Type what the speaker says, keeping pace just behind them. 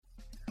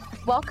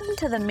Welcome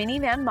to the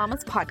Minivan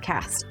Mamas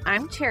podcast.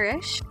 I'm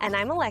Cherish. And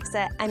I'm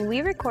Alexa, and we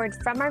record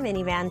from our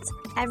minivans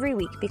every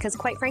week because,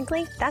 quite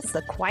frankly, that's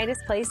the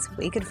quietest place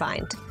we could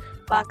find.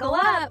 Buckle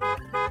up!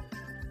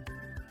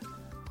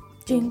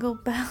 Jingle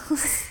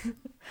bells.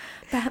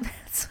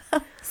 Batman's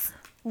house.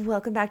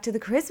 Welcome back to the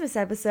Christmas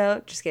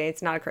episode. Just kidding,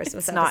 it's not a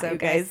Christmas episode, Not, you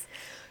guys.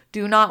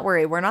 Do not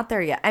worry. We're not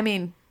there yet. I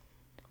mean,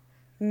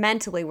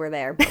 mentally we're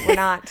there, but we're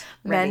not.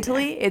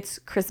 mentally, it's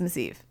Christmas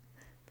Eve.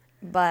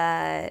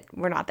 But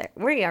we're not there.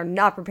 We are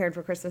not prepared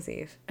for Christmas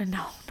Eve.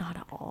 No, not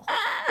at all.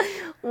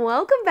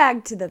 Welcome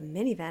back to the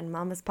Minivan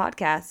Mamas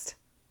podcast.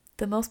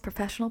 The most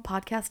professional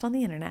podcast on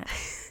the internet.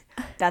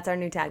 That's our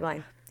new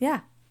tagline. Yeah.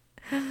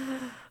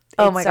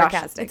 Oh my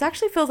sarcastic. gosh. It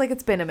actually feels like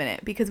it's been a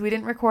minute because we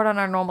didn't record on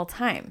our normal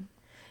time.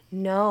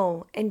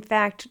 No. In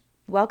fact,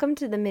 welcome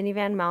to the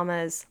Minivan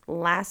Mamas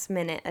last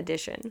minute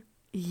edition.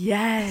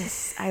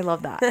 Yes. I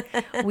love that.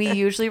 We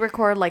usually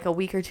record like a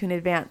week or two in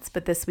advance,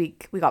 but this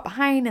week we got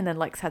behind and then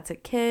Lex had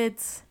sick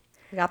kids.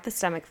 We got the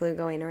stomach flu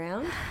going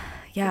around.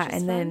 Yeah.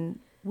 And then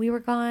we were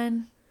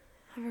gone.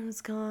 Everyone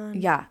was gone.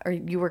 Yeah, or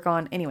you were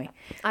gone anyway.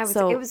 It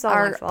was all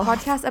our my fault.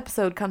 podcast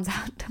episode comes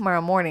out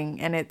tomorrow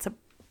morning, and it's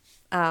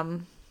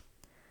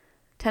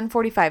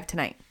 10:45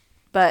 tonight.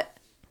 But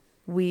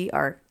we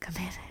are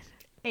committed.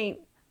 Ain't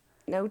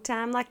no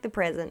time like the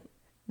present.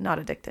 Not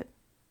addicted.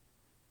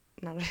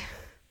 Not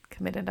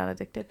Committed, not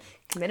addicted.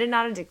 committed,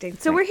 not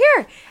addicted. So we're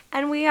here,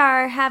 and we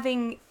are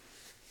having.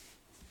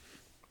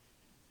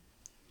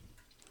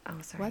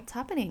 Oh, sorry. What's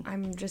happening?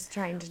 I'm just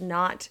trying to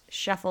not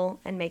shuffle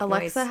and make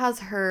Alexa noise. has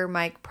her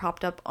mic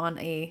propped up on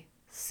a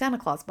Santa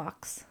Claus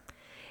box.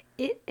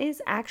 It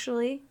is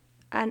actually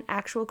an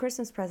actual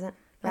Christmas present.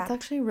 That's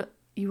wrapped. actually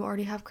you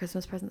already have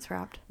Christmas presents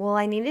wrapped. Well,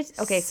 I needed.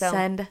 Okay, so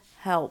send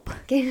help.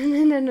 Okay,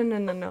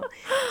 no.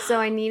 So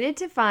I needed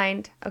to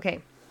find,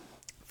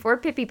 for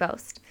Pippi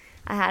Post,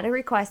 I had a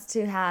request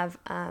to have,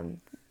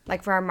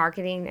 like for our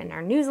marketing and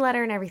our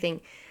newsletter and everything,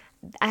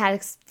 I had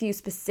a few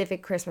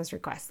specific Christmas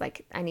requests.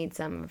 Like I need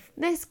some of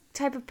this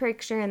type of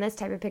picture and this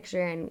type of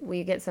picture, and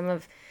we get some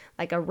of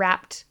like a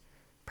wrapped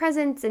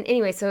presents. And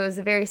anyway, so it was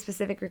a very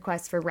specific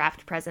request for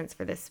wrapped presents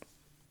for this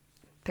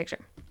picture.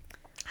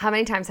 How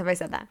many times have I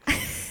said that?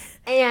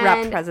 And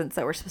Wrapped presents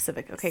that were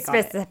specific. Okay, got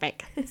it.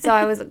 specific. So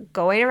I was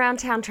going around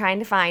town trying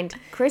to find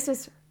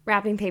Christmas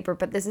wrapping paper,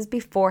 but this is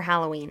before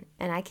Halloween,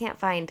 and I can't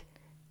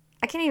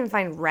even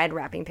find red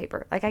wrapping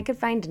paper. Like I could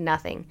find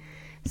nothing.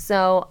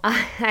 So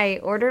I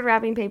ordered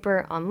wrapping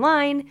paper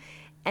online,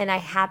 and I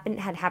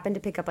had happened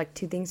to pick up like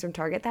 2 things from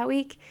Target that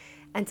week.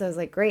 And so I was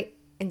like, great,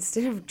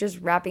 instead of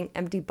just wrapping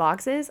empty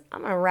boxes,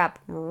 I'm going to wrap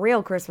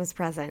real Christmas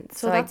presents.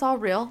 So that's all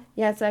real?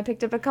 Yeah, so I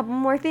picked up a couple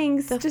more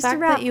things The just fact to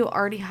wrap. that you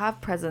already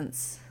have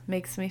presents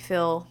makes me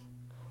feel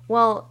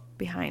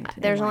behind.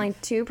 There's in only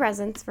life. 2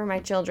 presents for my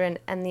children,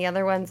 and the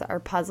other ones are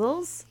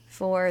puzzles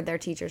for their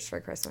teachers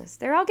for Christmas.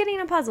 They're all getting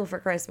a puzzle for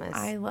Christmas.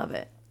 I love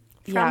it.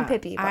 From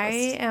Pippi Post. I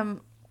am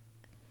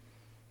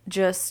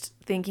just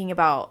thinking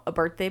about a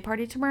birthday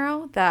party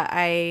tomorrow that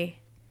I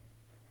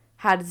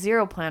had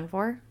zero plan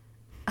for.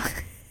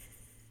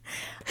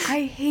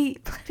 I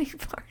hate planning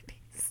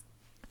parties.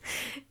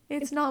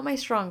 It's not my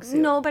strong suit.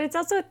 No, but it's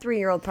also a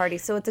 3-year-old party,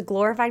 so it's a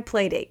glorified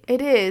play date.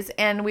 It is,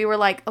 and we were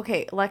like,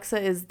 okay,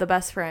 Alexa is the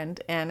best friend,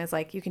 and is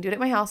like, you can do it at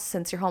my house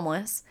since you're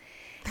homeless.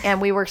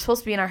 And we were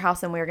supposed to be in our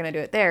house, and we were going to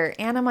do it there.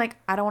 And I'm like,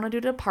 I don't want to do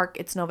it at a park.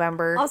 It's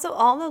November. Also,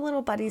 all the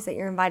little buddies that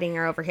you're inviting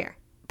are over here.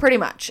 Pretty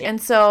much. Yeah.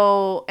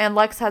 And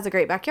Lex has a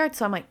great backyard,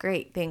 so I'm like,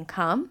 great. They can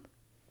come.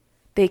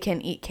 They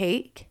can eat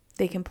cake.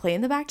 They can play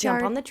in the backyard.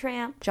 Jump on the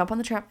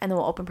tramp, and then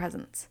we'll open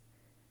presents.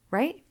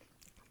 Right?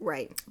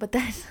 Right. But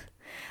then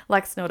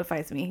Lex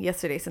notifies me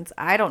yesterday, since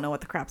I don't know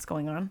what the crap's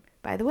going on.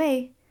 By the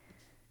way,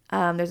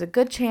 there's a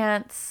good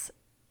chance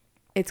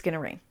it's going to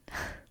rain.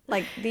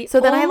 Like the so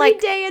then only I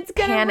like day it's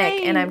gonna panic,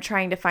 rain. and I'm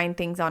trying to find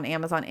things on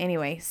Amazon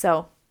anyway.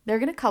 So they're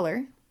going to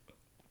color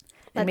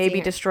and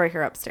maybe destroy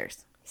her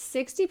upstairs.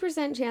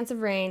 60% chance of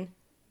rain,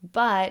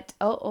 but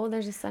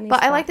there's a sunny But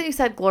spot. I like that you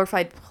said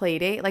glorified play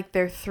date. Like,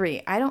 they're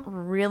 3. I don't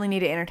really need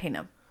to entertain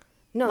them.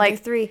 No,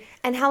 like, they're 3.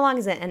 And how long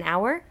is it? An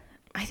hour?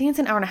 I think it's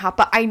an hour and a half.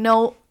 But I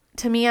know,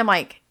 to me, I'm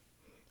like,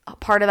 a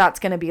part of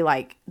that's going to be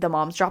like the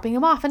mom's dropping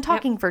them off and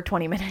talking for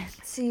 20 minutes.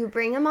 So you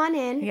bring them on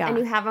in, and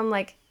you have them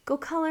like, go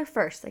color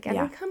first. Like,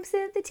 everyone come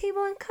sit at the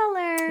table and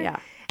color. Yeah.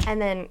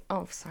 And then,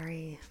 I'm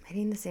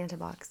hitting the Santa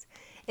box.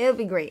 It'll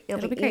be great.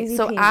 It'll be great.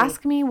 So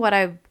ask me what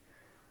I've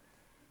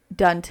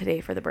done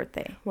today for the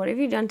birthday. What have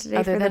you done today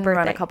other for the than birthday?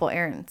 run a couple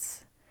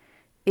errands?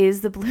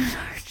 Is the balloon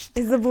arch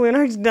Is the balloon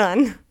arch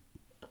done?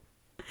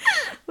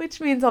 Which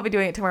means I'll be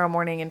doing it tomorrow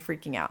morning and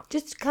freaking out.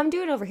 Just come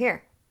do it over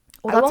here.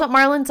 Well, that's what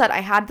Marlon said.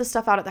 I had the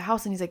stuff out at the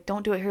house, and he's like,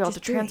 don't do it here. You'll have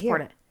to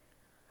transport it.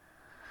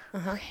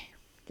 Okay.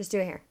 Just do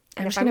it here.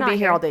 I'm just going to be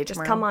here all day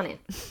tomorrow. Just come on in.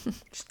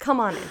 Just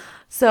come on in.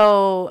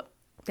 So,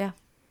 yeah.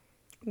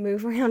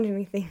 Move around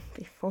anything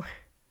before.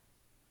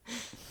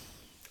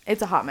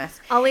 It's a hot mess.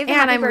 I'll leave the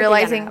and happy I'm birthday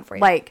realizing, banner out for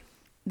you. like,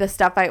 the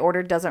stuff I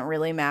ordered doesn't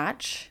really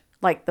match.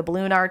 Like, the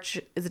balloon arch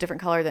is a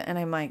different color, and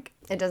I'm like...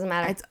 It doesn't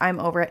matter. I'm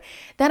over it.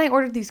 Then I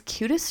ordered these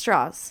cutest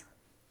straws.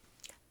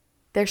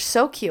 They're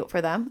so cute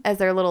for them as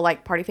their little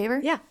like party favor.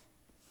 Yeah.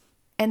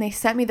 And they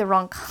sent me the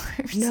wrong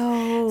colors.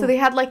 No. So they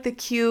had like the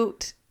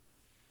cute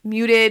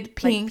muted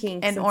pink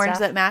pinks and and orange stuff.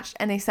 that matched.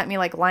 And they sent me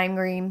like lime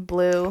green,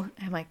 blue.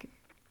 I'm like,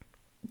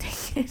 dang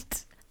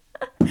it.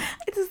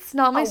 It's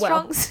not my Oh, well.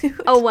 strong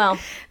suit. Oh, well.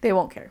 They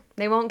won't care.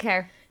 They won't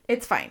care.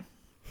 It's fine.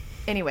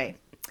 Anyway,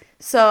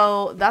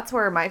 so that's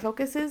where my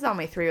focus is on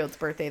my 3-year-old's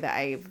birthday that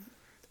I've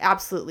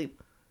absolutely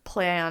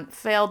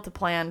failed to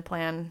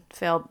plan,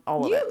 failed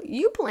all of it.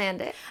 You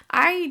planned it.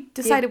 I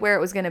decided where it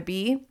was going to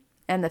be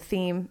and the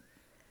theme.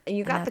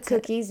 You got the that's it.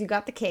 cookies. You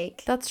got the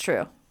cake. That's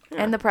true.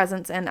 And the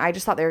presents. And I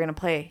just thought they were going to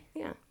play.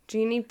 Yeah. Do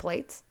you need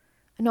plates?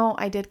 No,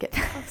 I did get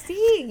that.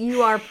 See,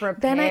 you are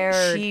prepared.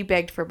 Then she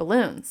begged for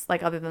balloons,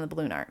 like other than the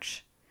balloon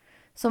arch.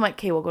 So I'm like,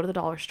 okay, we'll go to the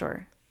dollar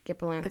store. Get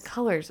balloons. The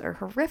colors are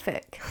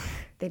horrific.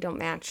 They don't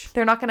match.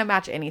 They're not going to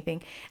match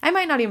anything. I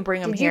might not even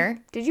bring them here.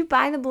 Did you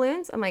buy the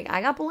balloons? I'm like,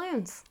 I got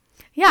balloons.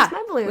 Yeah,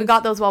 my balloons? we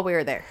got those while we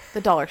were there.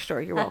 The dollar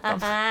store. You're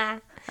welcome.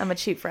 I'm a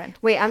cheap friend.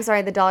 Wait, I'm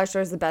sorry. The dollar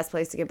store is the best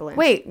place to get balloons.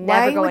 Wait,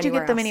 Never why go would you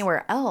get them else.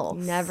 anywhere else?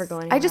 Never go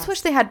I anywhere just else.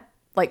 wish they had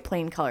like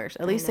plain colors.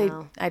 At least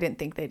know. I didn't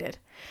think they did.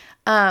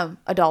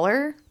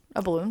 $1,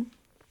 a balloon.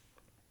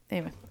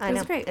 Anyway, I it know.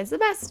 was great. It's the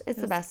best. It's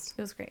the best.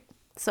 It was great.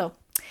 So,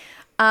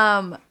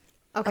 Okay.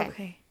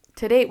 okay.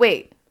 Today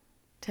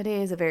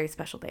is a very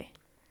special day.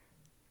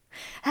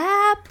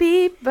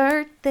 Happy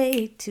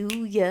birthday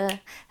to ya.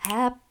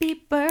 Happy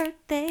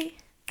birthday.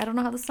 I don't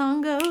know how the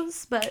song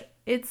goes, but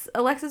it's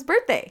Alexa's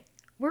birthday.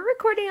 We're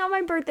recording on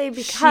my birthday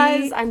because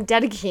She- I'm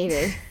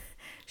dedicated.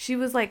 She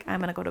was like, I'm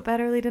going to go to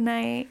bed early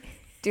tonight.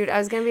 Dude, I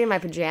was going to be in my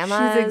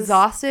pajamas. She's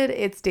exhausted.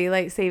 It's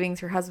daylight savings.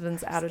 Her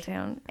husband's out of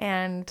town.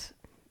 And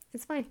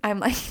It's fine. I'm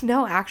like,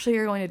 no, actually,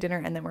 you're going to dinner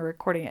and then we're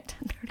recording at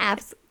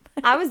 10:30.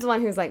 I was the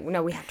one who was like,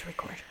 no, we have to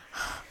record.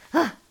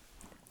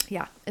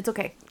 Yeah, it's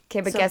okay.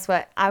 Okay, but So- guess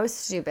what? I was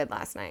stupid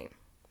last night.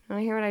 Want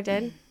to hear what I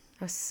did?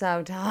 I was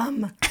so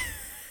dumb.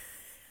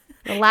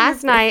 The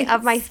last night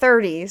of my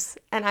 30s,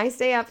 and I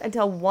stay up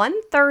until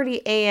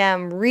 1:30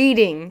 a.m.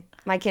 reading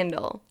my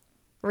Kindle.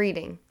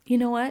 Reading. You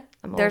know what?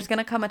 I'm There's old. going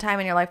to come a time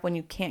in your life when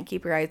you can't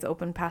keep your eyes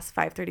open past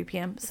 5:30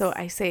 p.m. So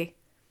I say,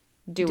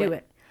 Do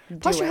it.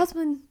 Plus, your it.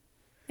 husband,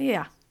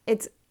 yeah,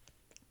 It's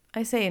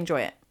I say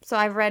enjoy it. so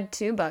I've read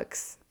 2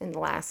 books in the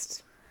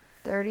last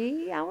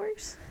 30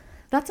 hours.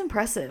 That's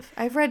impressive.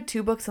 I've read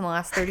 2 books in the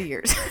last 30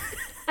 years.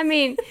 I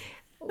mean,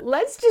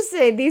 let's just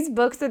say these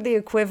books are the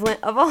equivalent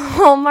of a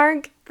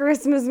Hallmark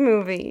Christmas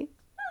movie.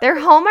 They're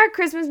Hallmark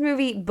Christmas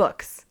movie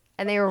books,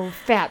 and they were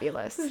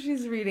fabulous. So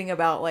she's reading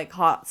about like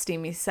hot,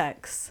 steamy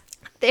sex.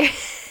 They're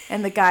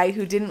And the guy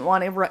who didn't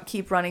want to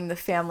keep running the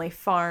family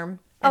farm.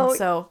 And Oh.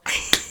 so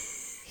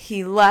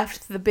he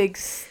left the big...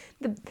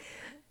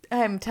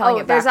 I'm telling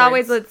it there's backwards.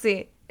 always, let's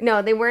see.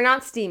 No, they were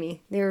not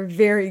steamy. They were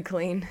very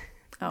clean.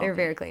 Oh, They were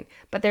okay. very clean.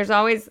 But there's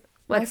always,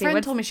 My let's see. friend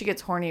What's, told me she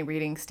gets horny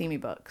reading steamy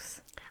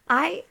books.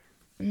 I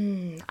I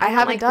don't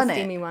haven't like done the it.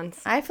 steamy ones.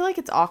 I feel like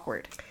it's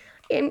awkward.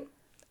 And,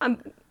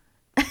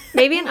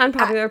 maybe an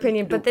unpopular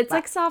opinion, but it's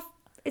like soft.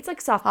 It's like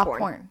soft porn.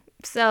 Popcorn.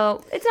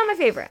 So it's not my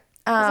favorite.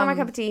 It's not my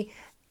cup of tea.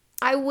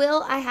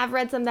 I have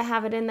read some that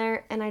have it in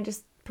there, and I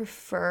just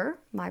prefer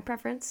my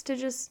preference to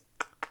just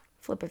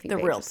flip a few The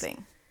pages. real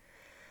thing.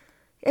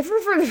 I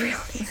prefer the real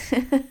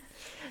thing.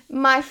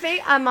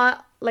 I'm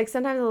like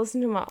sometimes I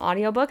listen to my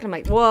audiobook and I'm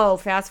like, whoa,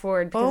 fast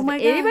forward. Because Oh my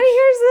if anybody gosh.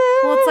 hears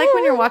this. Well, it's like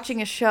when you're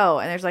watching a show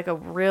and there's like a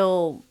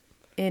real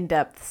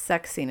in-depth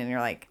sex scene and you're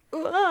like,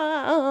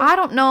 I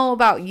don't know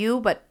about you,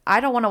 but I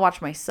don't want to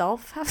watch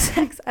myself have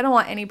sex. I don't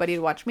want anybody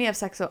to watch me have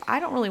sex, so I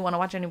don't really want to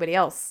watch anybody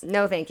else.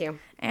 No, thank you.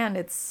 And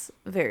it's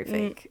very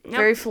fake. nope.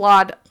 Very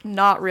flawed,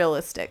 not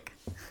realistic.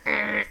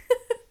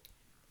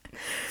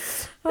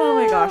 Oh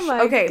my gosh.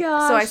 my Okay, so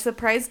I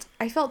gosh.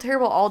 I felt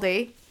terrible all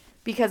day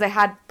because I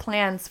had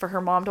plans for her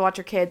mom to watch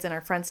her kids and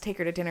our friends take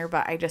her to dinner,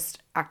 but I just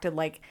acted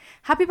like,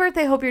 happy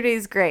birthday, hope your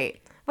day's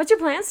great. What's your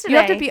plans today? You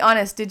have to be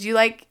honest. Did you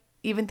like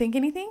even think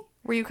anything?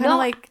 Were you kind of No,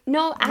 like,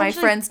 no, my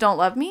actually- friends don't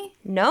love me?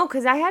 No,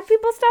 because I had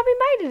people stopping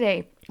by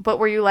today. But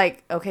were you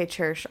like, okay,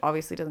 Cherish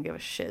obviously doesn't give a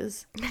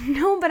shiz.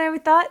 No, but I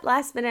thought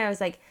last minute, I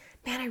was like,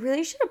 man, I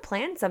really should have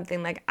planned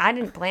something. Like, I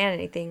didn't plan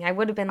anything. I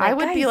would have been like, I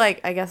would be "Guys,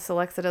 like, I guess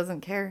Alexa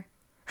doesn't care.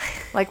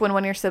 Like when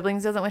one of your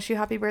siblings doesn't wish you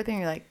happy birthday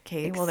and you're like,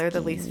 okay, well, they're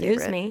the least excuse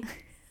favorite. me.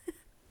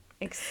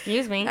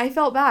 Excuse me. I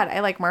felt bad.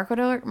 I like marked her,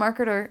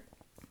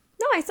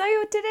 No, I saw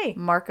you today.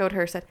 marked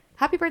her, said,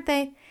 happy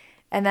birthday.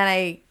 And then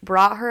I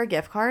brought her a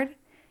gift card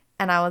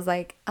and I was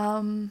like,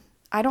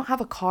 I don't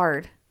have a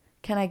card.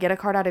 Can I get a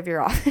card out of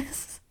your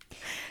office?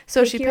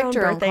 So she Your picked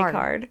her own birthday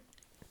card.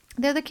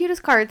 They're the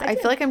cutest cards. I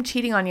feel like I'm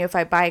cheating on you if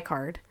I buy a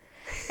card.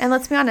 And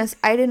let's be honest,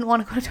 I didn't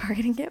want to go to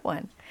Target and get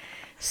one.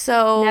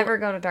 So Never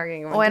go to Target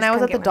anymore. when Just I was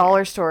come at the get one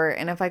dollar store,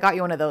 and if I got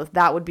you one of those,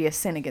 that would be a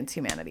sin against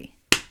humanity.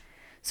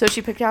 So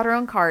she picked out her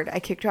own card. I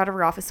kicked her out of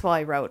her office while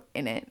I wrote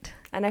in it.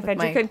 And I with fed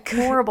my you good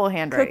horrible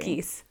handwriting.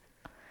 cookies.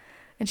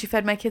 And she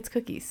fed my kids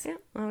cookies. Yeah,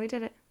 well, we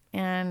did it.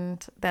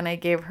 And then I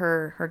gave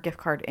her her gift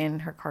card in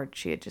her card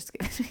she had just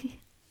given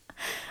me.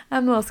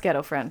 I'm the most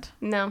ghetto friend.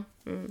 No.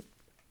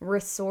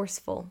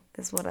 Resourceful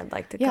is what I'd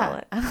like to call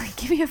it. I'm like,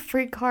 give me a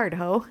free card,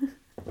 ho.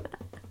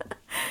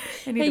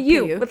 I need Hey, to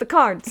you pee you. with the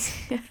cards.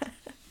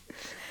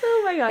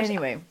 Oh my gosh.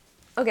 Anyway.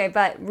 Okay,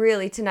 but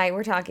really tonight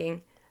we're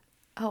talking.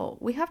 Oh,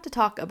 we have to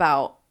talk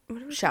about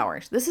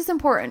showers. This is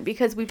important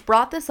because we've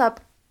brought this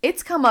up.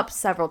 It's come up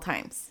several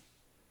times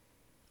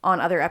on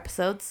other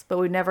episodes, but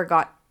we never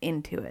got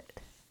into it.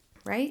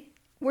 Right?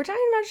 We're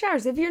talking about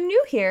showers. If you're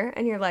new here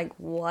and you're like,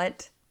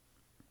 what?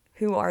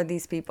 Who are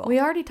these people? We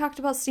already talked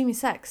about steamy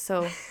sex,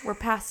 so we're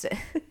past it.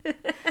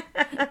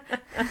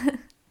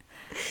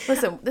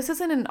 Listen, this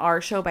isn't an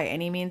R show by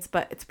any means,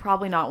 but it's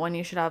probably not one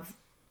you should have,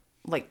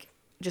 like,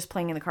 just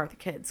playing in the car with the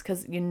kids,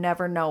 because you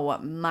never know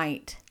what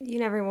might. You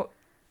never.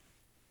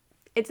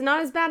 It's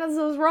not as bad as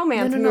those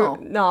romance No.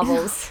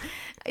 novels.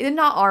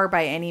 Not R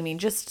by any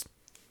means, just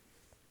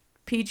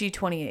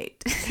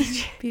PG-28,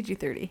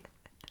 PG-30.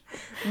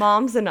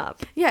 Moms and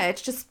up. Yeah,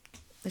 it's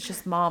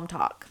just mom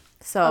talk.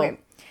 So Okay.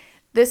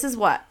 This is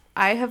what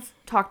I have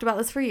talked about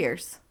this for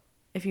years.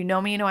 If you know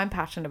me, you know I'm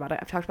passionate about it.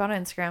 I've talked about it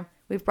on Instagram.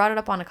 We've brought it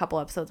up on a couple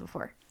episodes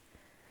before.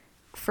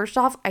 First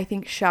off, I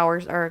think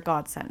showers are a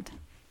godsend.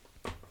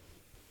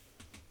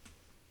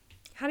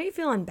 How do you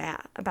feel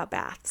about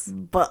baths?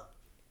 But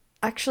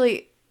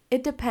actually,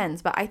 it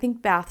depends. But I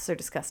think baths are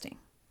disgusting.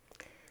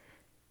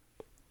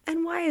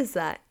 And why is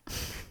that?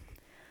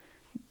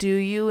 Do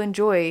you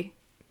enjoy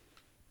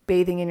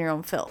bathing in your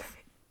own filth?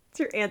 It's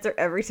your answer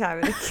every time,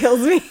 and it kills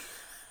me.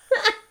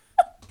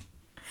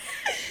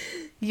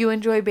 You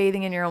enjoy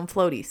bathing in your own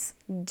floaties.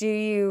 Do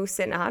you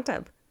sit in a hot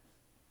tub?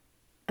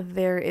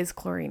 There is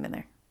chlorine in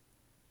there.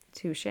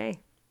 Touche.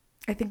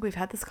 I think we've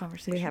had this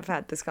conversation. We have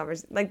had this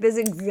conversation, like this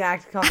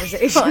exact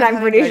conversation. I'm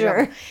pretty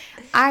sure.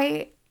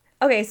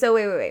 Okay, so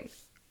wait.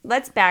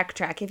 Let's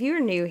backtrack. If you're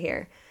new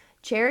here,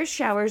 Cherish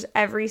showers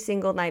every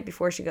single night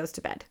before she goes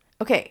to bed.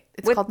 Okay,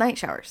 it's called night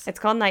showers. It's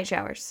called night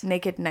showers.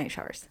 Naked night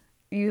showers.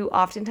 You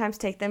oftentimes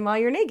take them while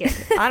you're naked.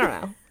 I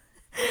don't know.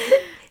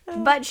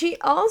 But she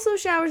also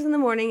showers in the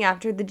morning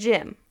after the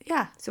gym.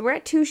 Yeah. So we're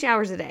at 2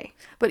 showers a day.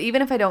 But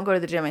even if I don't go to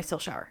the gym, I still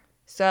shower.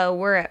 So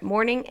we're at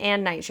morning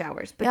and night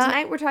showers. But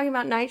tonight we're talking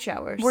about night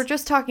showers. We're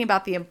just talking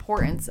about the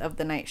importance of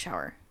the night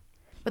shower.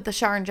 But the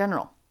shower in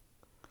general.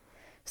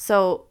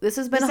 So this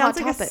has been a hot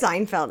topic. Sounds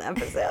like a Seinfeld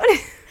episode.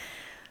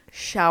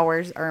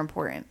 Showers are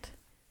important.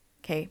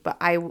 Okay. But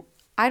I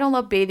don't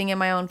love bathing in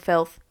my own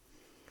filth.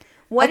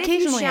 What if you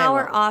Occasionally I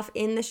shower will. off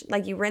in the,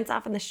 like you rinse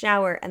off in the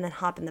shower and then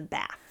hop in the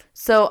bath?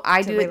 So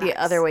I do it the relax.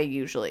 other way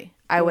usually.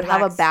 I would have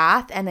a Relax.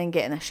 bath and then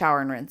get in the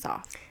shower and rinse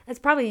off. That's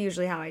probably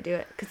usually how I do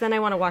it. Because then I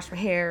want to wash my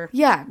hair.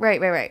 Yeah,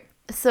 right.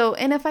 So,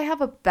 and if I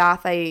have a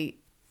bath, I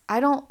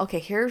don't, okay,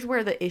 here's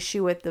where the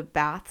issue with the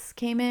baths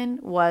came in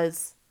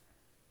was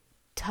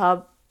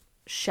tub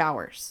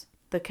showers,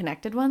 the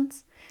connected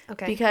ones.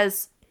 Okay.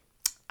 Because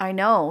I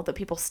know that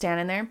people stand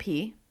in there and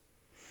pee,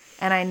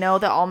 and I know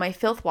that all my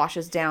filth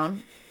washes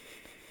down,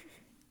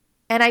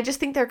 and I just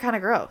think they're kind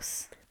of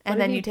gross. And What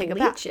then if you take a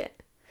bleach bath.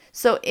 it?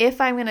 So if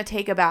I'm going to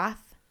take a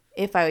bath,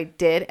 if I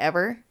did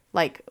ever,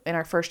 like in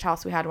our first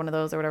house, we had one of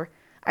those or whatever,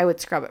 I would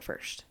scrub it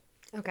first.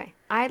 Okay.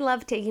 I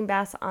love taking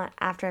baths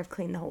after I've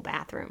cleaned the whole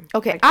bathroom.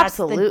 Okay, Like, that's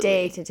absolutely. the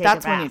day to take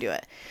That's a bath. when you do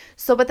it.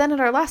 So, but then at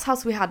our last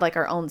house, we had like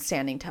our own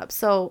standing tub.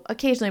 So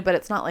occasionally, but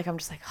it's not like I'm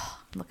just like, oh,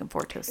 I'm looking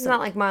forward to it. It's not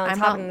like Marlon's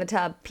hopping in the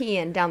tub,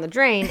 peeing down the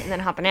drain, and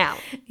then hopping out.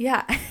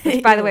 Yeah.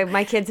 Which, by the way,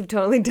 my kids have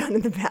totally done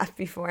in the bath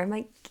before. I'm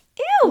like,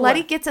 ew.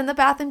 Letty gets in the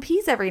bath and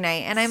pees every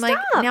night. And I'm like,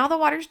 Stop. now the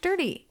water's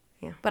dirty.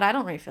 Yeah. But I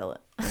don't refill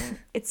it.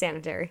 It's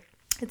sanitary.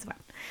 It's fine.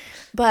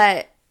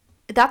 But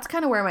that's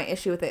kind of where my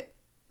issue with it.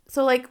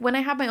 So like when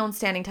I have my own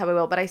standing tub, I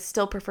will, but I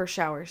still prefer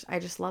showers. I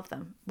just love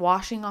them.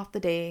 Washing off the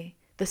day,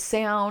 the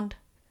sound.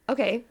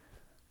 Okay.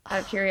 Out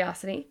of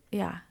curiosity,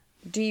 Yeah.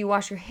 do you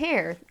wash your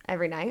hair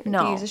every night? Do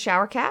No. you use a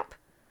shower cap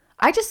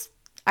I just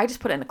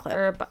put it in a clip.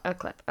 or a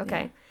clip?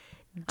 Okay.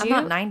 I'm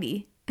not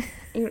 90.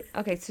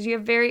 Okay, so you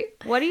have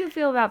what do you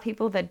feel about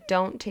people that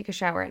don't take a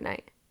shower at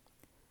night?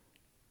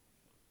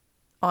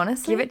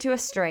 Honestly, Give it to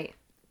us straight.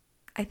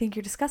 I think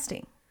you're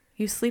disgusting.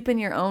 You sleep in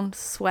your own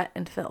sweat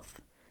and filth.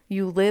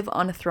 You live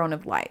on a throne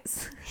of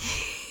lies.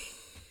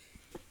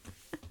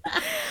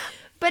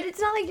 But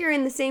it's not like you're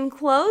in the same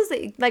clothes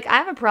that like I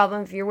have a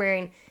problem if you're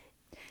wearing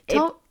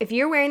if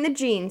you're wearing the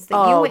jeans that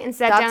you Oh, went and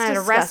sat down that's at a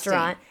disgusting.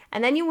 restaurant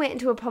and then you went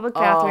into a public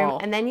bathroom Oh.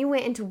 and then you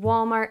went into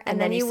Walmart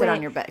And then you sit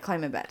on your bed,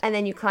 climb in bed. and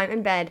then you climb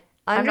in bed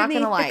I'm underneath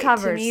not gonna lie. the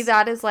covers. To me,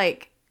 that is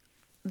like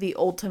the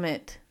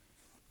ultimate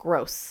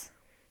gross.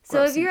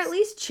 So if you're at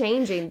least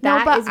changing, No,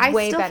 that but is I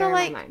way still better feel in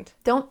like my mind.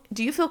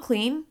 do you feel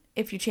clean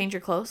if you change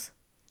your clothes?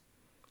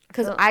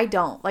 Because feel- I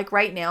don't. Like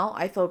right now,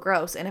 I feel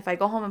gross, and if I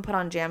go home and put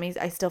on jammies,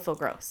 I still feel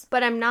gross.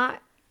 But I'm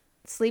not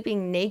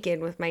sleeping naked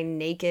with my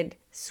naked,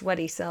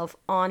 sweaty self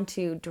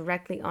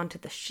directly onto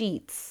the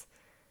sheets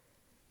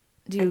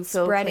Do you and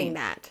feel spreading clean?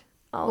 that.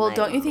 All Well, night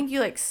don't you long. think you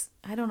like?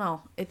 I don't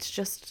know. It's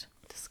just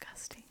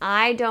disgusting.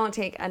 I don't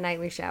take a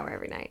nightly shower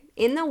every night.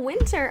 In the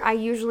winter, I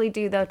usually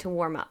do though to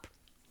warm up.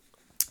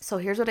 So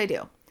here's what I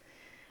do.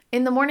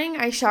 In the morning,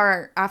 I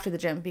shower after the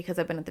gym because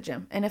I've been at the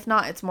gym. And if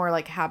not, it's more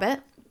like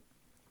habit.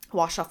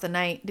 wash off the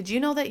night. Did you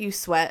know that you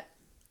sweat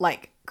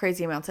like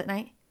crazy amounts at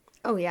night?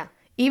 Oh, yeah.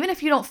 Even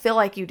if you don't feel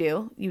like you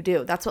do, you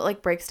do. That's what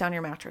like breaks down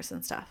your mattress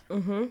and stuff.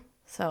 Mm-hmm.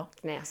 So.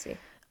 Nasty.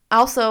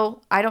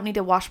 Also, I don't need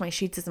to wash my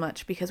sheets as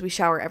much because we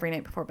shower every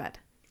night before bed.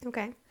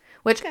 Okay.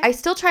 Which I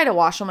still try to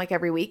wash them like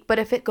every week. But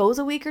if it goes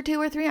a week or 2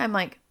 or 3, I'm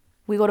like,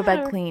 we go to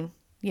bed clean,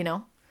 you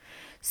know?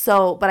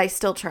 So, but I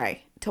still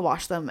try to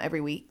wash them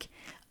every week.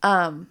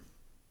 And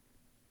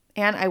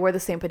I wear the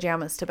same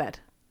pajamas to bed.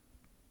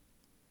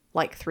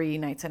 Like 3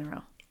 nights in a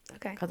row.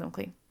 Okay. Because I'm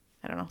clean.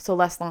 I don't know. So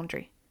less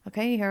laundry.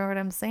 Okay, you hear what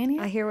I'm saying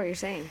here? I hear what you're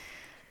saying.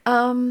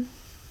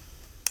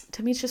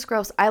 To me, it's just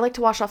gross. I like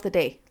to wash off the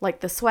day. Like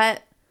the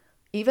sweat.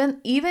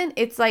 Even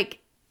it's like,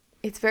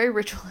 it's very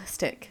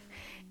ritualistic.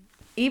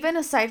 Even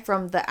aside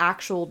from the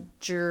actual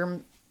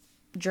germs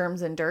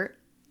and dirt,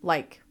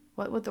 like,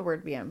 what would the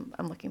word be I'm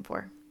looking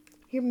for?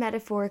 You're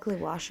metaphorically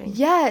washing.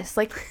 Yes,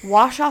 like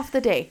wash off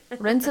the day.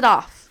 Rinse it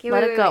off. Okay,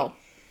 Let wait, it go. wait.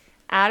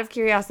 Out of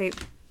curiosity,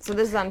 so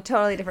this is on a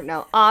totally different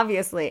note.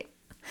 Obviously,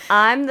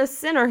 I'm the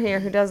sinner here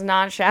who does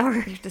not shower.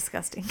 You're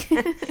disgusting.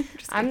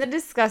 I'm the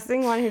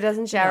disgusting one who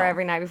doesn't shower No.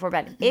 every night before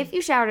bed. If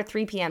you showered at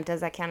 3 p.m.,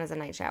 does that count as a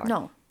night shower?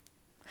 No.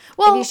 If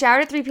Well, you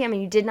showered at 3 p.m.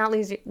 and you did not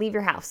leave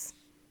your house,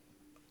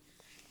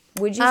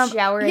 would you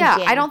shower yeah,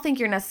 again? I don't think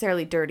you're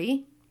necessarily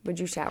dirty. Would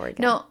you shower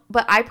again? No,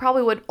 but I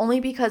probably would, only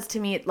because to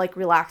me it like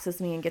relaxes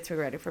me and gets me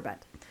ready for bed.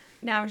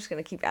 Now I'm just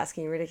going to keep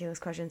asking you ridiculous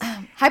questions.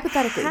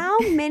 Hypothetically. How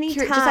many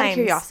Just out of times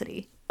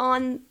curiosity.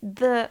 on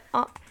the...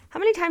 how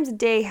many times a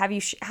day have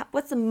you...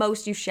 what's the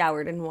most you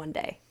showered in one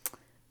day?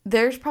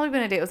 There's probably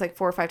been a day it was like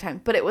 4 or 5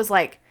 times, but it was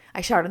like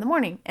I showered in the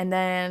morning and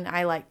then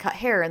I like cut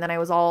hair and then I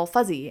was all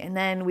fuzzy and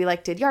then we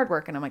like did yard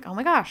work and I'm like, oh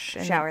my gosh.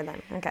 And Shower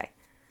then. Okay.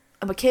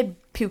 a kid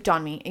puked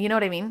on me. You know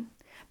what I mean?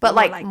 But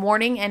More like like-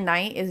 morning and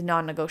night is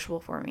non-negotiable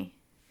for me.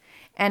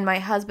 And my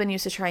husband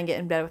used to try and get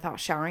in bed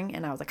without showering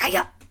and I was like,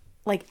 hiya!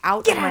 Like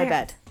out Get of out my of here.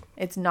 bed.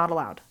 It's not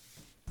allowed.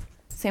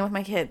 Same with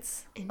my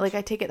kids. Like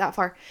I take it that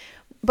far.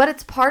 But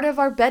it's part of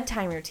our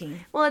bedtime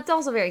routine. Well, it's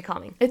also very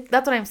calming.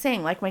 That's what I'm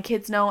saying. Like my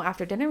kids know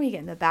after dinner we get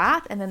in the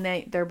bath and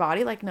then their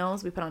body like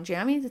knows we put on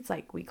jammies. It's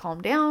like we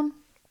calm down.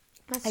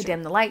 That's I true.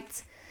 dim the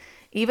lights.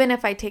 Even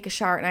if I take a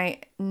shower at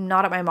night,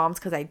 not at my mom's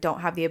because I don't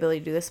have the ability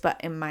to do this, but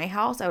in my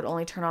house, I would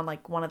only turn on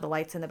like one of the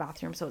lights in the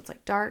bathroom so it's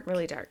like dark.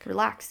 Really dark.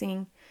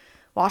 Relaxing.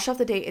 Wash off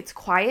the day. It's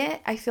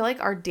quiet. I feel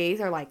like our days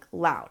are like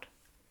loud.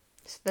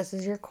 So this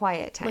is your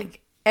quiet time.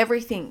 Like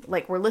everything.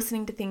 Like we're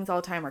listening to things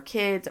all the time. Our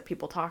kids,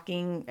 people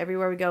talking.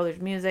 Everywhere we go, there's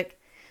music.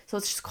 So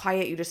it's just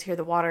quiet. You just hear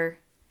the water.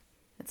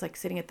 It's like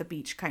sitting at the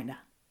beach, kind of.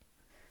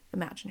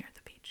 Imagine you're at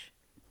the beach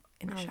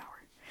in the shower.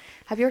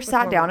 Have you ever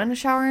sat more down in a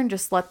shower and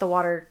just let the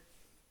water...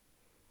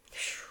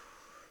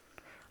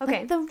 okay.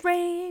 Let the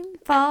rain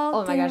fall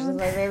Oh my gosh, this is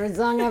my favorite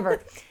song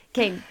ever.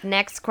 Okay,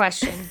 next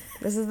question.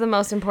 This is the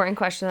most important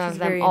question of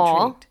them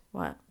all.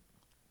 What?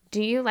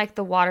 Do you like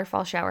the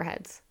waterfall shower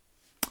heads?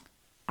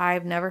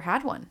 I've never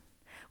had one.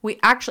 We've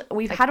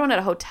had one at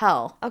a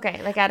hotel.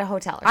 Okay, like at a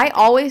hotel. Or I something.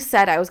 always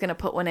said I was going to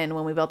put one in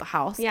when we built the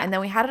house. Yeah. And then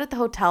we had it at the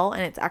hotel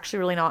and it's actually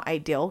really not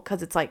ideal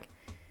because it's like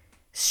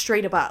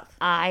straight above.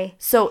 I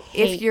So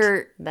hate if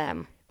you're,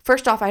 them.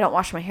 first off, I don't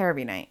wash my hair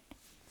every night.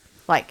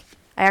 Like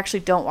I actually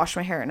don't wash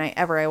my hair at night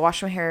ever. I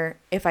wash my hair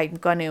if I'm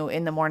going to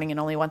in the morning and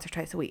only once or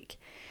twice a week.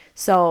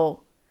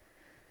 So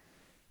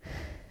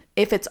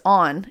if it's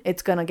on,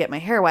 it's going to get my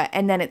hair wet.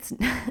 And then it's,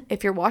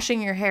 if you're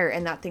washing your hair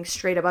and that thing's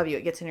straight above you,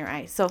 it gets in your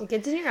eyes. So It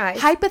gets in your eyes.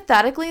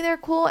 hypothetically, they're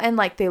cool and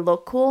like they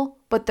look cool,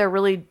 but they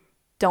really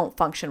don't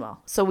function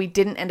well. So we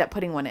didn't end up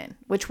putting one in,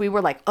 which we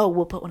were like, oh,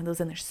 we'll put one of those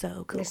in. They're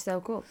so cool. They're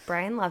so cool.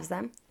 Brian loves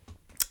them.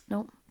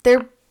 Nope.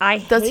 They're, I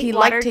does hate he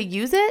water- like to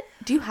use it?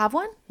 Do you have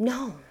one?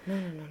 No.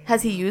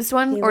 Has he used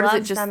one? He or does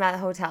loves it just, them at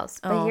hotels.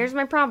 But Oh. here's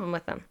my problem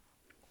with them.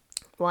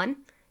 One,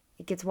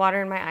 it gets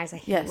water in my eyes. I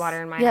hate Yes.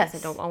 water in my Yes.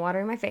 eyes. I don't want water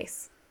in my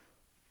face.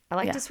 I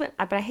like Yeah. to swim,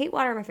 but I hate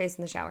water in my face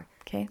in the shower.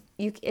 okay.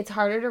 It's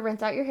harder to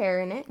rinse out your hair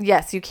in it.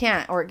 Yes, you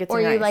can't, or it gets Or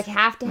in your you eyes. like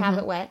have to have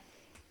it wet.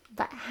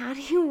 But how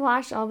do you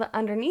wash all the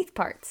underneath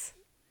parts?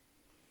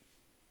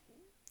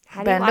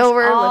 How do Bend you wash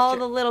over, all lift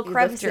the your, little you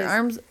crevices? lift your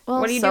arms. Well,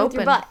 What do you do with soap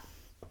your and butt?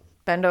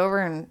 Bend over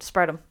and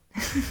spread them.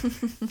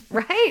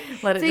 Right?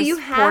 Let it so just you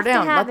pour have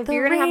down. to have, Let if the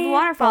you're going to have the rain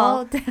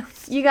waterfall, fall down.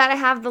 you got to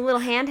have the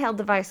little handheld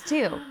device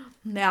too.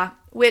 Yeah,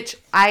 which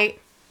I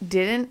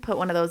didn't put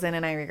one of those in,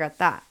 and I regret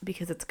that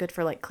because it's good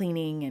for like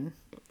cleaning and.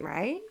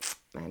 Right?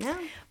 I know.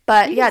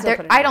 But You can yeah, still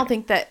put it I in don't there.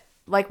 think that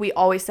like we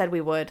always said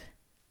we would,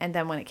 and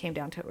then when it came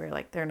down to it, we were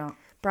like, they're not.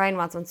 Brian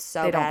wants one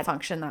so They don't bad.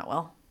 function that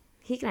well.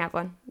 He can have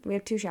one. We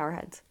have 2 shower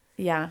heads.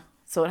 Yeah,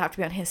 so it'd have to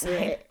be on his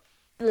side.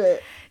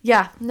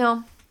 Yeah,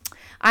 no,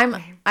 I'm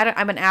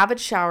an avid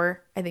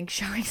shower. I think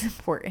showering is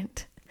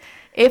important.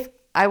 If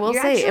I will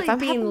You're say, actually if I'm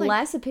being having, like,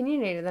 less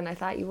opinionated than I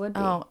thought you would be.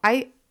 oh,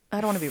 I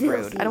don't want to be rude.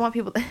 Filthy. I don't want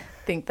people to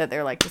think that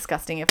they're like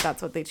disgusting if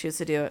that's what they choose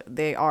to do.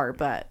 They are,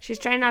 but She's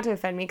trying not to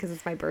offend me because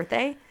it's my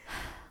birthday.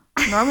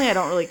 normally I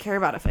don't really care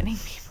about offending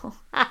people.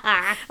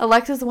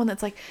 Alexa's the one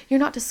that's like, you're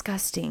not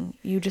disgusting.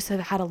 You just have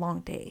had a long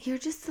day. You're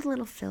just a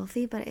little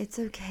filthy, but it's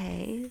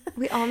okay.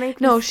 We all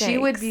make No, mistakes. she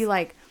would be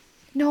like,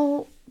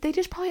 no, they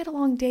just probably had a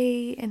long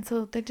day, and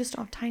so they just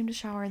don't have time to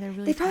shower.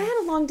 They probably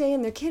had a long day,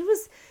 and their kid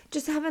was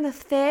just having a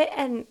fit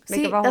and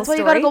See, that's why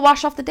you gotta go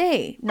wash off the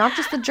day, not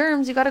just the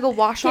germs. You gotta go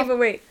wash off. Okay, but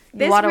wait,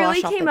 this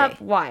really came up.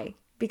 Why?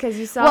 Because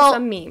you saw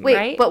some meme,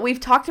 right? But we've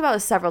talked about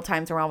this several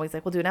times, and we're always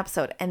like, we'll do an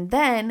episode. And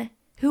then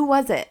who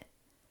was it?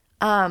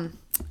 A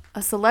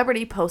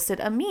celebrity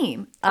posted a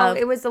meme.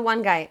 It was the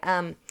one guy.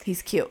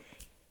 He's cute.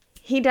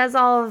 He does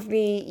all of the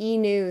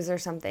E-News or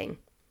something.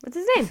 What's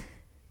his name?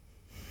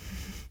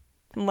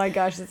 Oh my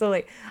gosh, it's so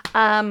late.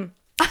 I'm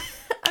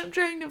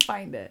trying to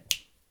find it.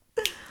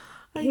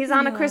 He's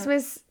on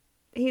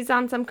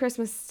some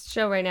Christmas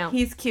show right now.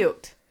 He's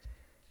cute.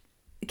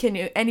 Can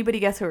anybody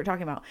guess who we're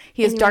talking about?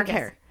 He has dark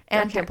hair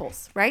and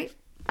dimples, right?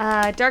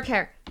 Dark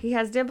hair. He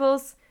has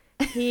dimples.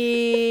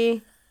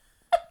 He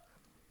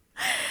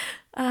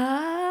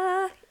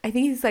I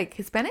think he's like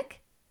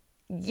Hispanic.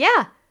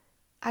 Yeah.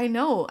 I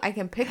know. I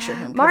can picture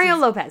him. Mario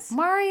Lopez.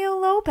 Mario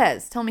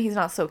Lopez. Tell me he's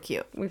not so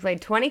cute. We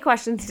played 20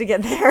 questions to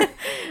get there.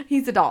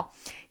 He's a doll.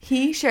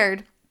 He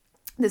shared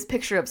this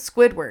picture of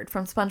Squidward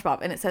from SpongeBob,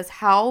 and it says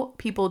how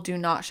people do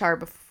not shower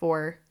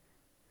before...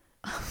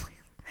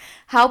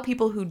 how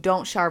people who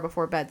don't shower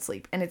before bed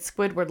sleep. And it's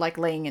Squidward like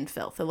laying in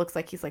filth. It looks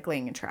like he's like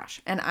laying in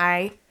trash. And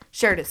I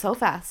shared it so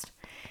fast.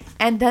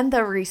 And then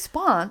the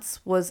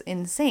response was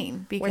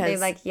insane because... Were they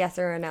like yes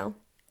or a no?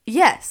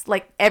 Yes,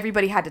 like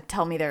everybody had to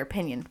tell me their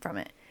opinion from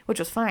it, which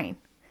was fine.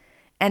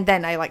 And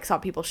then I like saw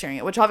people sharing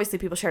it, which obviously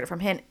people shared it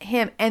from him,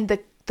 and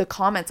the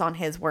comments on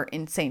his were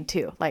insane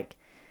too. Like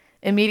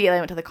immediately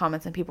I went to the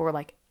comments and people were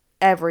like,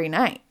 every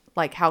night,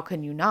 like how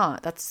can you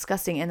not? That's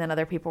disgusting. And then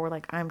other people were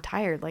like, I'm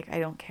tired, like I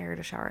don't care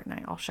to shower at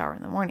night. I'll shower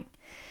in the morning.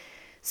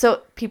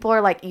 So people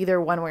are like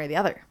either one way or the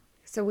other.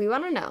 So we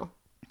want to know,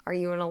 are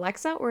you an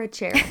Alexa or a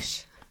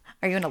Cherish?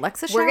 Are you an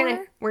Alexa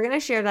shower? We're gonna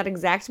share that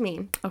exact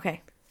meme.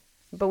 Okay.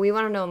 But we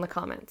want to know in the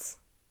comments.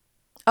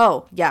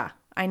 Oh, yeah.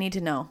 I need to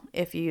know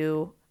if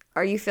you...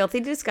 Are you filthy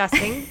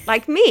disgusting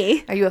like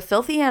me? Are you a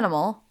filthy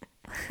animal?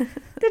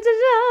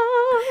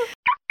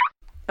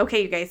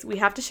 Okay, you guys, we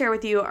have to share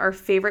with you our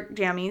favorite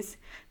jammies.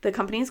 The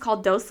company is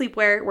called Doe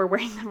Sleepwear. We're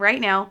wearing them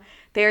right now.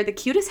 They are the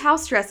cutest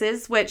house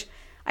dresses, which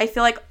I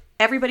feel like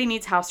everybody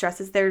needs house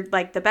dresses. They're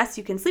like the best.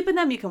 You can sleep in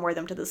them. You can wear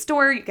them to the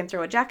store. You can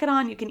throw a jacket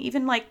on. You can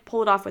even like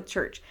pull it off with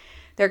church.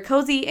 They're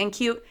cozy and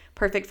cute,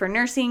 perfect for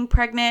nursing,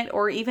 pregnant,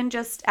 or even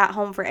just at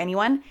home for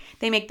anyone.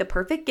 They make the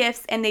perfect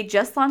gifts, and they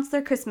just launched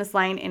their Christmas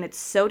line, and it's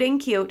so dang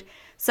cute.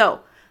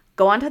 So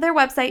go onto their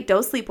website, Doe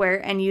Sleepwear,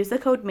 and use the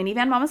code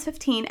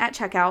MinivanMamas15 at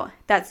checkout.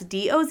 That's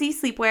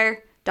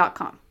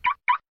DOZsleepwear.com.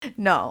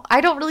 No, I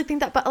don't really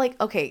think that, but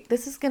like, okay,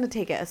 this is going to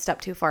take it a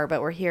step too far,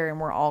 but we're here and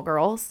we're all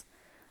girls,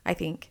 I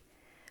think.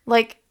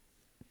 Like,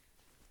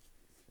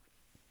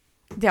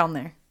 down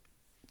there,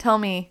 tell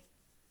me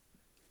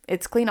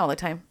it's clean all the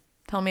time.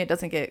 Tell me it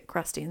doesn't get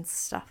crusty and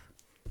stuff.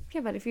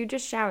 Yeah, but if you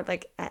just showered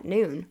like at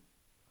noon.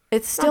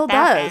 It still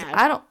does.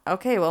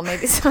 Okay, well,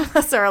 maybe some of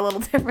us are a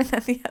little different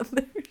than the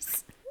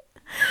others.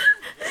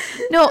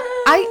 No,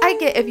 I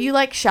get if you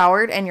like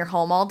showered and you're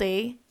home all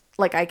day,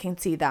 like I can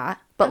see that.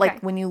 But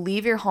like when you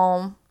leave your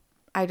home,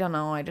 I don't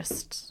know.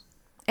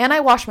 And I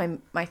wash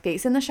my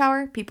face in the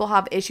shower. People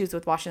have issues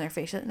with washing their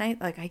face at night.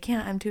 Like I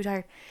can't. I'm too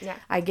tired. Yeah.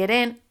 I get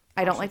in.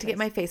 I don't like to get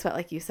my face wet,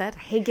 like you said. I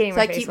hate getting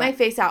my face wet. So I keep my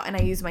face out and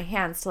I use my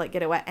hands to like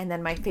get it wet, and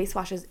then my face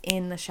washes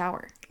in the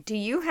shower. Do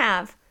you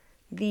have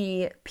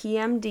the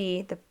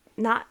PMD?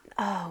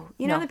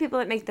 You know the people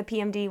that make the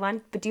PMD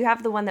one, but do you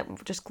have the one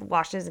that just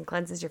washes and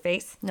cleanses your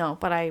face? No,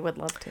 but I would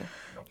love to.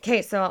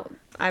 Okay, so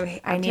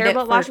I'm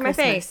terrible at washing my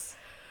face,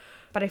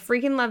 but I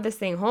freaking love this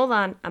thing. Hold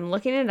on, I'm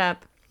looking it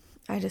up.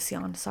 I just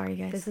yawned. Sorry,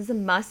 guys. This is a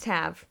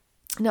must-have.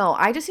 No,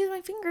 I just use my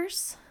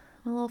fingers,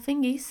 my little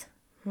fingies.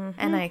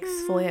 And I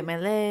exfoliate my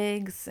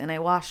legs, and I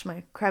wash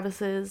my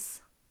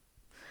crevices.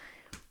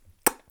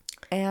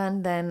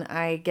 And then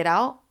I get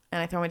out,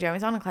 and I throw my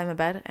jammies on and climb in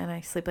bed, and I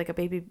sleep like a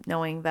baby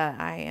knowing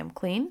that I am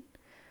clean.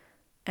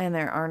 And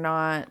there are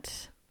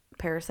not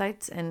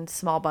parasites and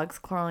small bugs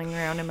crawling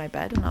around in my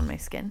bed and on my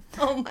skin.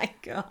 Oh my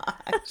gosh.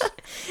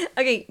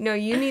 Okay, no,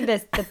 you need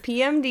this. The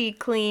PMD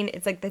Clean,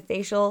 it's like the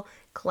facial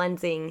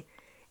cleansing.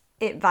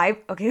 I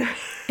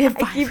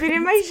keep it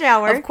in my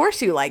shower. Of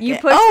course you like it. You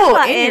push the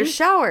button in your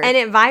shower. And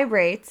it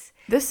vibrates.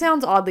 This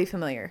sounds oddly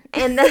familiar.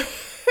 And then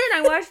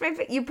I wash my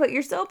face. You put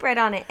your soap right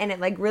on it, and it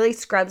like really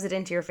scrubs it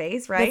into your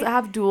face, right? Does it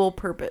have dual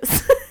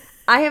purpose?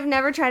 I have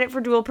never tried it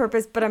for dual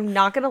purpose, but I'm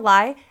not going to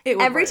lie.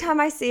 Every work.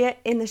 time I see it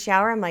in the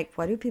shower, I'm like,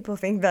 what do people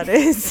think that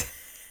is?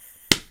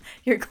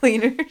 Your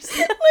cleaners.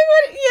 Like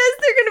what? Yes,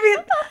 they're going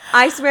to be.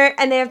 I swear.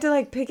 And they have to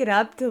like pick it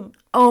up to.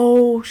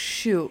 Oh,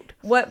 shoot.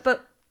 What?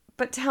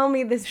 But tell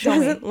me this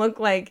doesn't look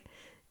like.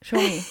 Show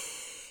me.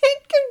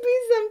 It could be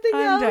something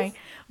else. Dying.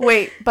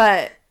 Wait,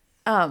 but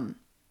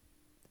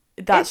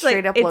that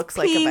straight up looks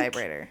pink. Like a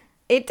vibrator.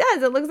 It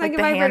does. It looks like a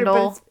vibrator,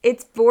 handle. but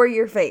it's for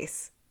your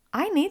face.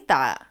 I need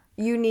that.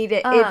 You need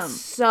it.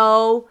 It's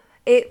so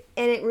it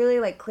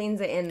really like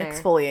cleans it in there.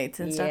 Exfoliates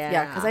and stuff.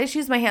 Yeah, because I just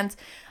use my hands.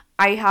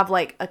 I have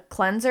like a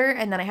cleanser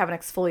and then I have an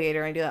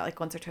exfoliator. I do that like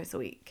once or twice a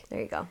week. There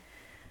you go.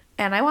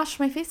 And I wash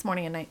my face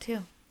morning and night too.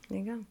 There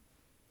you go.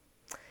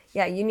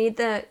 Yeah, you need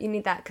that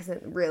because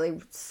it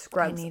really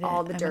scrubs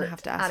all the I'm dirt gonna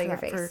have to ask out of your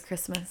for that face. for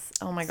Christmas.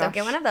 Oh my So gosh.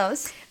 get one of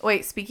those.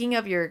 Wait, speaking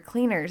of your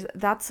cleaners,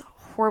 that's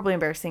horribly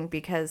embarrassing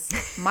because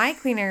my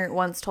cleaner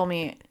once told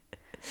me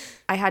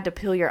I had to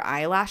peel your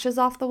eyelashes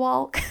off the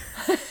wall.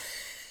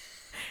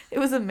 It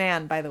was a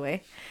man, by the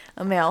way,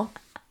 a male.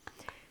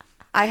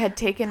 I had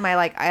taken my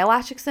like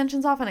eyelash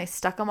extensions off and I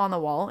stuck them on the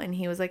wall, and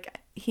he was like,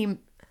 he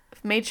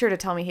made sure to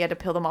tell me he had to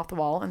peel them off the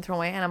wall and throw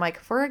away. And I'm like,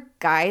 for a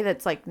guy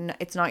that's like,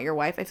 it's not your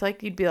wife, I feel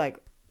like you'd be like,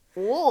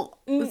 oh,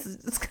 this is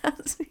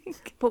disgusting.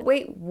 But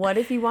wait, what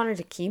if he wanted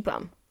to keep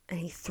them and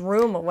he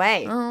threw them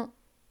away? Oh,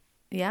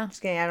 yeah.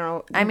 Just kidding, I don't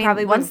know. I You mean,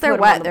 probably once wouldn't they're put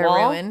 'em on wet, the they're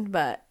wall. ruined.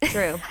 But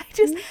True.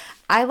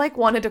 I like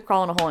wanted to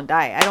crawl in a hole and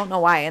die. I don't know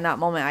why. In that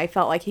moment, I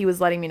felt like he was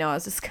letting me know I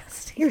was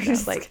disgusting. You're I was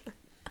just like,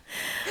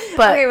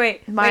 but Okay,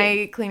 wait, my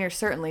wait. cleaner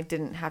certainly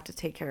didn't have to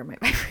take care of my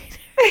vibrator.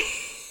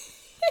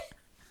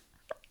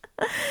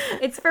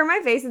 It's for my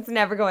face. It's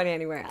never going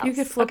anywhere else. You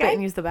could flip it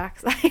and use the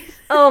backside.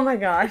 Oh my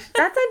gosh,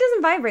 that side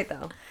doesn't vibrate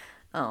though.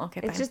 Oh,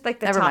 okay. It's fine. just like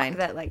the Never top mind.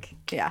 that like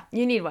Yeah.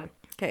 you need one.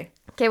 Okay.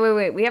 Okay,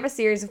 wait. We have a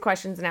series of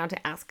questions now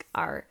to ask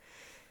our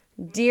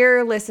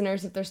dear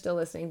listeners if they're still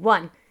listening.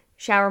 1,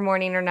 shower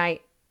morning or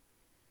night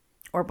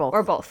Or both.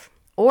 or both.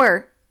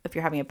 Or if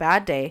you're having a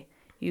bad day,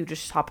 you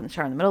just hop in the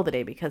shower in the middle of the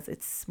day because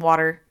it's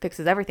water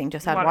fixes everything.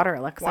 Just add water,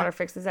 Alexa. Water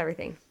fixes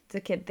everything. It's a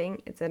kid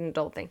thing. It's an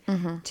adult thing.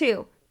 Mm-hmm.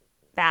 2,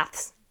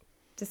 baths.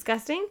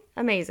 Disgusting.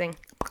 Amazing.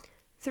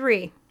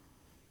 3,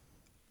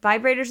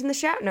 vibrators in the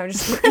shower. No,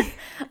 just kidding.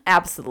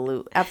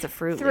 Absolutely.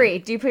 3,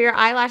 do you put your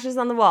eyelashes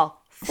on the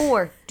wall?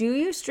 4, do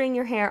you string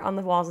your hair on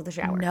the walls of the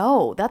shower?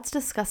 No, that's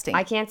disgusting.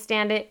 I can't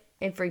stand it.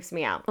 It freaks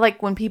me out.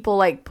 Like when people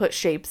like put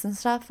shapes and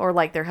stuff, or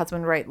like their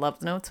husband write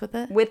love notes with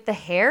it. With the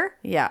hair?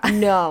 Yeah.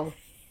 No.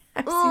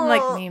 I've seen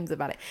like memes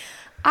about it.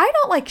 I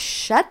don't like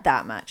shed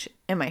that much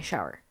in my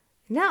shower.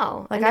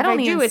 No. Like And I if don't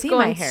do, even it's see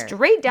going my hair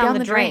straight down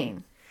the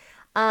drain.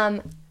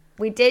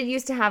 We did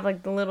used to have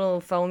like the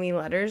little foamy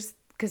letters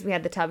because we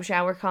had the tub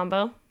shower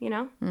combo, you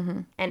know?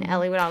 Mm-hmm. And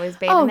Ellie would always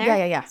bathe Oh, in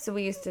there. yeah. So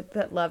we used to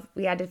put love,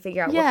 we had to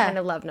figure out what Yeah. kind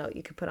of love note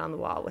you could put on the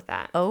wall with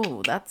that.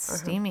 Oh, that's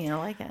steamy. I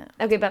like it.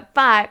 Okay, but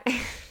 5,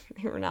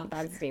 we're not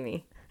that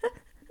steamy.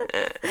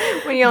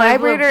 When you only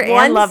Vibrator put and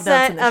one love notes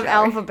set in the of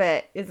shower.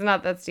 alphabet, it's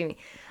not that steamy.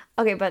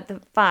 Okay, but the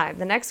 5,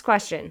 the next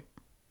question.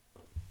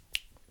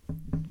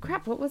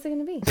 Crap, what was it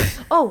going to be?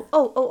 Oh.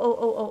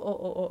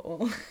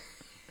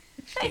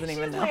 She doesn't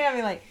even know. Looking at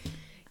me like,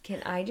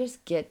 can I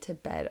just get to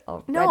bed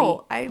already?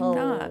 No, I'm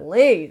not.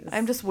 Please.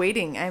 I'm just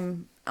waiting.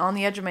 I'm on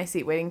the edge of my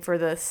seat waiting for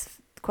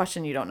this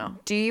question you don't know.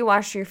 Do you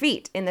wash your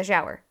feet in the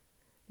shower?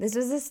 This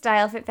was a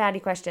Style Fit Fatty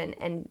question,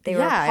 and they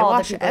were Yeah, I appalled that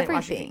wash people didn't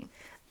wash their everything. feet.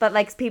 But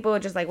like people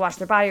would just like wash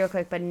their body real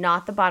quick, but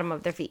not the bottom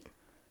of their feet.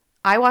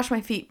 I wash my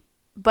feet,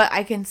 but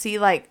I can see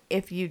like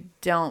if you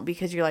don't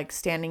because you're like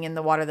standing in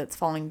the water that's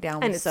falling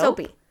down And with it's soap.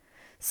 soapy.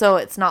 So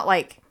it's not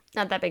like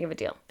Not that big of a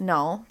deal.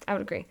 no. I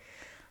would agree.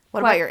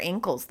 What about your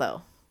ankles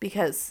though?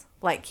 Because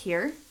like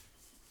here,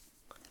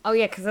 Oh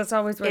yeah, because that's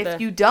always where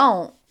if you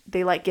don't,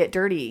 they like get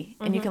dirty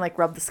and you can like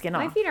rub the skin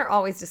my off. feet are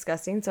always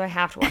disgusting, so I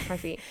have to wash my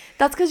feet.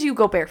 That's because you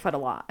go barefoot a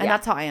lot, and Yeah.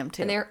 that's how I am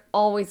too. And they're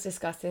always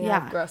disgusting. Yeah. I Yeah.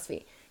 have gross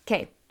feet.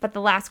 Okay, but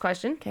the last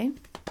question. Okay.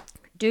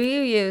 Do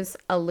you use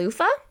a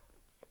loofah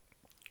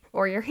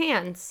or your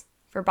hands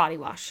for body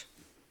wash?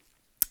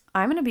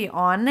 I'm gonna be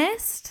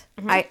honest.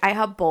 I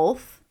have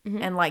both,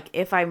 and like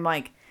if I'm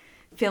like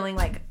feeling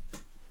like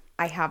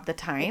I have the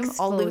time,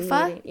 I'll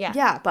loofah. Exfoliating, yeah.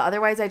 Yeah, but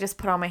otherwise I just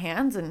put on my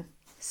hands and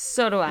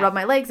So do I. rub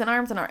my legs and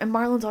arms and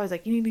Marlon's always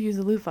like, you need to use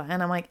a loofah,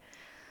 and I'm like,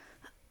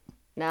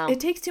 No. it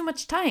takes too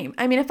much time.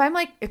 I mean, if I'm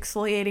like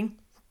exfoliating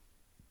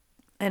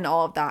and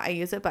all of that, I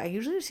use it, but I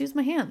usually just use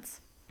my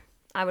hands.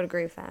 I would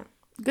agree with that.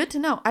 Good to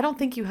know. I don't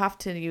think you have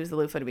to use the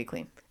loofah to be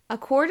clean.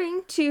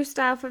 According to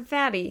Style Fit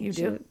Fatty, You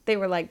do? they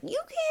were like, you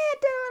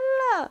can't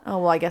do it. Oh,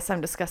 well, I guess I'm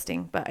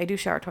disgusting, but I do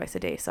shower twice a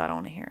day, so I don't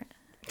want to hear it.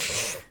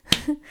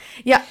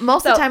 Yeah,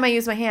 most of the So- time I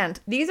use my hand.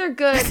 These are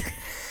good.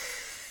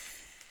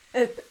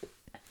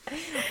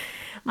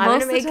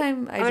 Most of the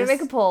time I'm gonna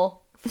make a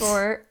poll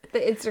for the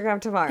Instagram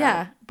tomorrow.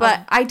 Yeah,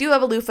 but I do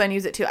have a loofah and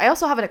use it too. I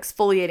also have an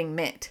exfoliating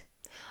mitt.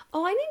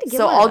 Oh, I need to get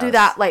So one of I'll do those.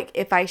 that like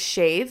if I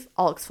shave,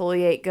 I'll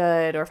exfoliate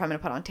good, or if I'm going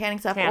to put on tanning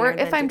stuff, Tanner, or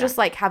then if I'm do just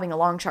like having a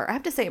long shower. I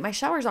have to say my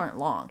showers aren't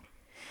long.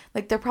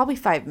 Like they're probably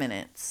 5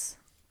 minutes.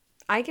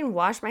 I can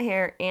wash my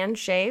hair and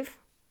shave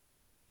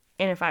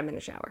in a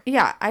 5-minute shower.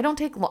 Yeah, I don't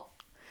take long.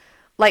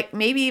 Like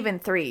maybe even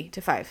 3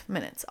 to 5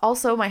 minutes.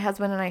 Also, my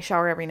husband and I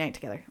shower every night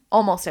together.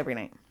 Almost every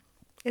night.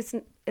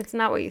 It's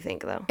not what you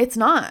think though. It's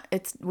not.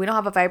 We don't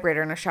have a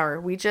vibrator in our shower.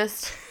 We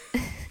just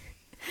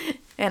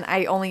and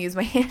I only use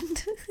my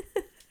hand.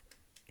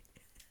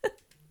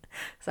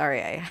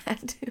 Sorry, I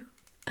had to.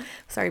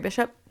 Sorry,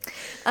 Bishop.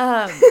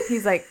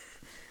 He's like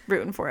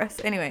rooting for us.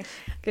 Anyway,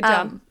 Good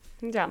job.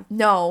 Good job.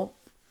 No,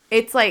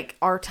 it's like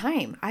our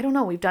time. I don't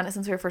know. We've done it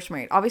since we were first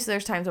married. Obviously,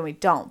 there's times when we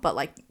don't, but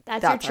like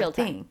That's your chill our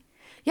time. thing.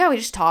 Yeah, we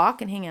just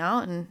talk and hang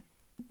out, and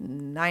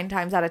 9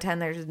 times out of 10,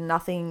 there's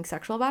nothing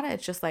sexual about it.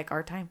 It's just like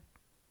our time.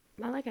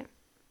 I like it.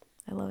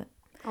 I love it.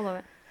 I love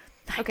it.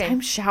 Okay.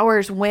 Nighttime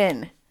showers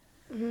win.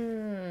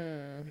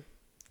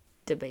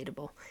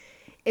 Debatable.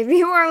 If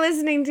you are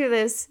listening to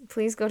this,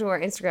 please go to our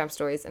Instagram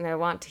stories, and I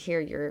want to hear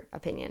your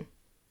opinion.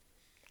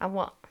 I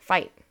want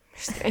fight.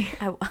 Just kidding.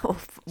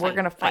 We're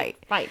going to fight.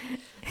 Fight.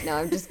 No,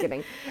 I'm just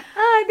kidding.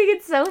 I think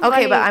it's so funny.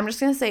 Okay, but I'm just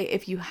going to say,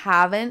 if you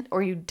haven't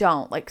or you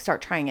don't, like,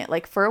 start trying it.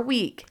 Like, for a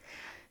week,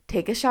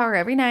 take a shower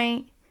every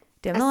night,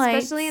 dim the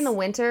lights. Especially in the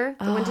winter.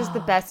 The winter's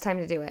the best time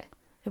to do it.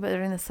 Yeah, but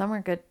during the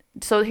summer, good.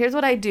 So here's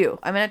what I do.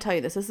 I'm going to tell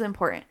you this. This is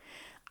important.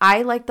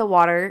 I like the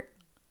water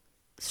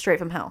straight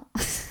from hell.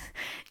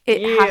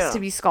 It has to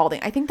be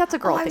scalding. I think that's a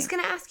girl thing. I was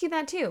going to ask you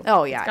that too.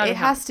 Oh, yeah. It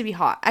has to be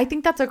hot. I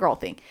think that's a girl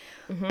thing.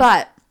 Mm-hmm.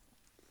 But,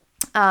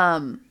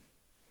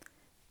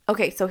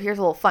 okay, so here's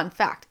a little fun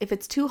fact. If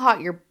it's too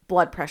hot, your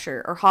blood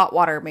pressure, or hot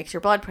water makes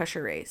your blood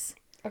pressure raise.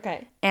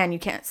 Okay. And you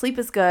can't sleep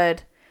as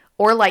good.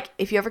 Or, like,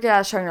 if you ever get out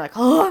of the shower and you're like,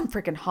 oh, I'm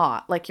freaking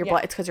hot. Like, your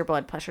blood, it's because your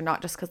blood pressure,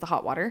 not just because the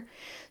hot water.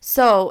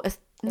 So, it's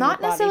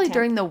not necessarily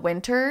during the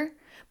winter,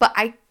 but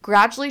I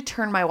gradually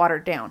turn my water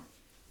down.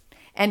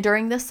 And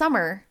during the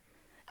summer,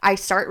 I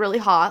start really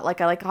hot,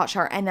 like I like a hot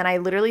shower, and then I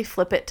literally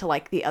flip it to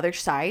like the other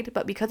side.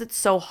 But because it's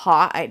so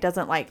hot, it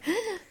doesn't like,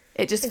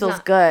 it just feels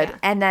good. Yeah.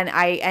 And then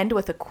I end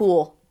with a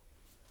cool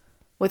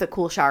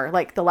shower.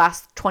 Like the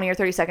last 20 or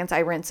 30 seconds, I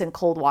rinse in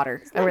cold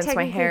water. I rinse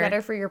my hair.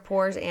 Better for your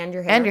pores and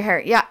your hair. And your hair,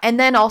 yeah. And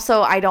then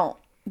also I don't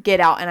get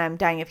out and I'm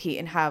dying of heat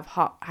and have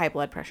high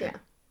blood pressure. Yeah.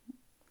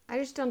 I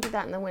just don't do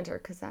that in the winter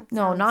because that's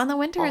not in the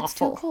winter. Awful. It's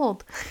too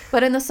cold.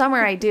 But in the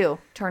summer, I do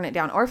turn it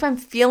down. Or if I'm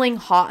feeling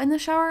hot in the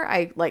shower,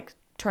 I like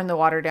turn the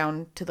water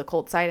down to the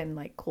cold side and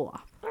like cool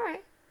off. All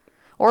right.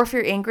 Or if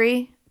you're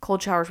angry,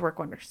 cold showers work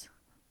wonders.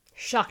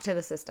 Shock to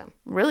the system.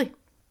 Really?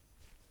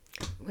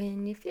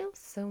 When you feel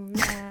so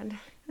mad.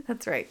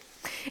 That's right.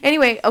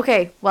 Anyway,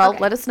 okay. Well,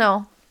 let us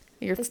know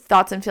your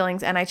thoughts and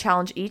feelings. And I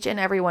challenge each and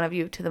every one of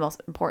you to the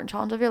most important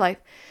challenge of your life.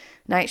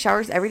 Night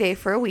showers every day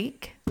for a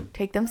week.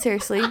 Take them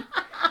seriously.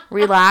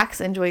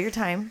 Relax. Enjoy your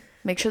time.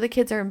 Make sure the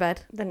kids are in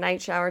bed. The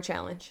night shower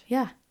challenge.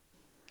 Yeah.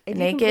 If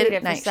you complete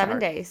it for 7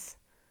 days.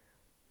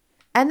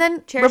 And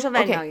then Cherish will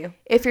know you.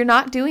 If you're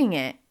not doing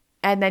it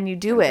and then you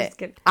do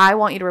it, I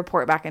want you to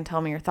report back and tell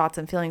me your thoughts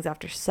and feelings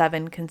after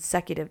 7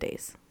 consecutive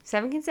days.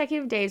 7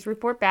 consecutive days.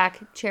 Report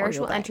back. Cherish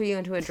will enter you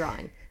into a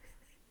drawing.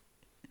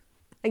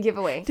 A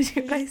giveaway. Did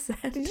you just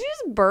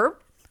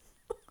burp?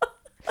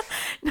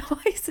 No,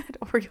 I said,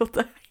 or you'll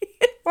die.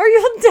 Or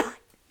you'll die.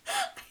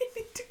 I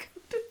need to go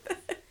to bed.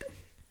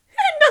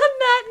 And on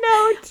that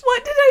note.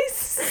 What did I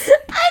say?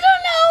 I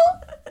don't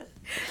know.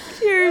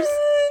 Cheers.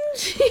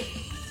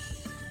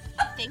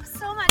 Thanks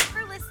so much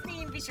for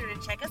listening. Be sure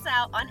to check us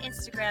out on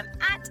Instagram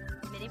at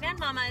Minivan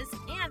Mamas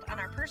and on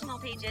our personal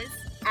pages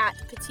at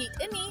Petite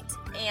and Neat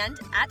and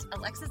at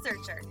Alexa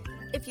Searcher.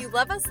 If you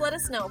love us, let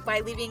us know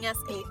by leaving us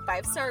a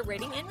 5-star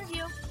rating and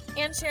review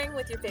and sharing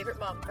with your favorite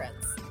mom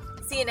friends.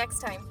 See you next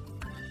time.